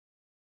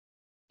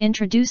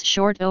Introduce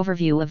short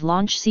overview of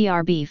launch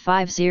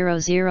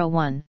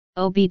CRB5001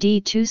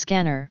 OBD2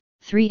 scanner,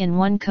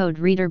 3-in-1 code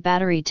reader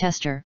battery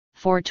tester,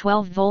 4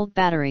 12-volt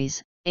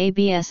batteries,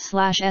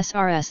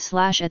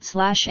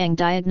 ABS/SRS/AT/ANG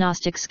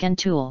diagnostic scan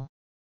tool.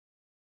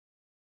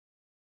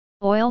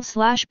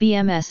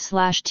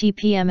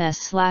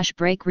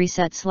 Oil/BMS/TPMS/brake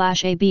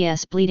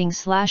reset/ABS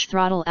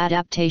bleeding/throttle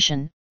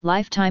adaptation,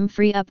 lifetime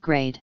free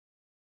upgrade.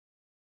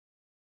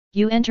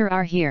 You enter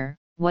R here,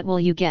 what will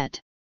you get?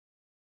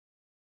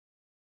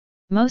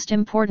 Most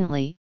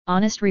importantly,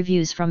 honest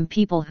reviews from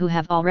people who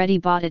have already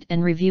bought it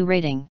and review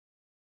rating.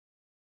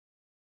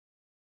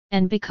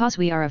 And because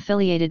we are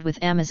affiliated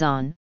with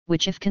Amazon,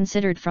 which if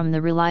considered from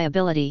the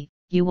reliability,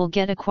 you will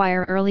get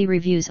acquire early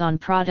reviews on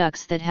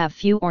products that have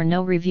few or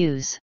no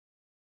reviews.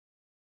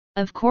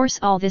 Of course,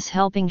 all this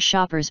helping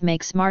shoppers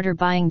make smarter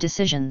buying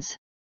decisions.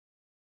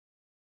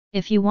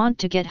 If you want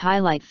to get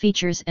highlight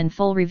features and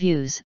full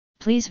reviews,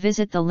 please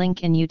visit the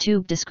link in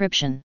YouTube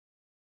description.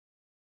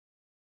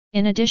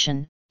 In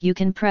addition, you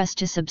can press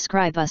to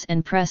subscribe us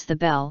and press the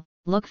bell,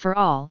 look for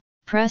all,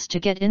 press to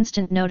get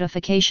instant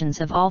notifications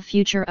of all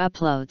future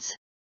uploads.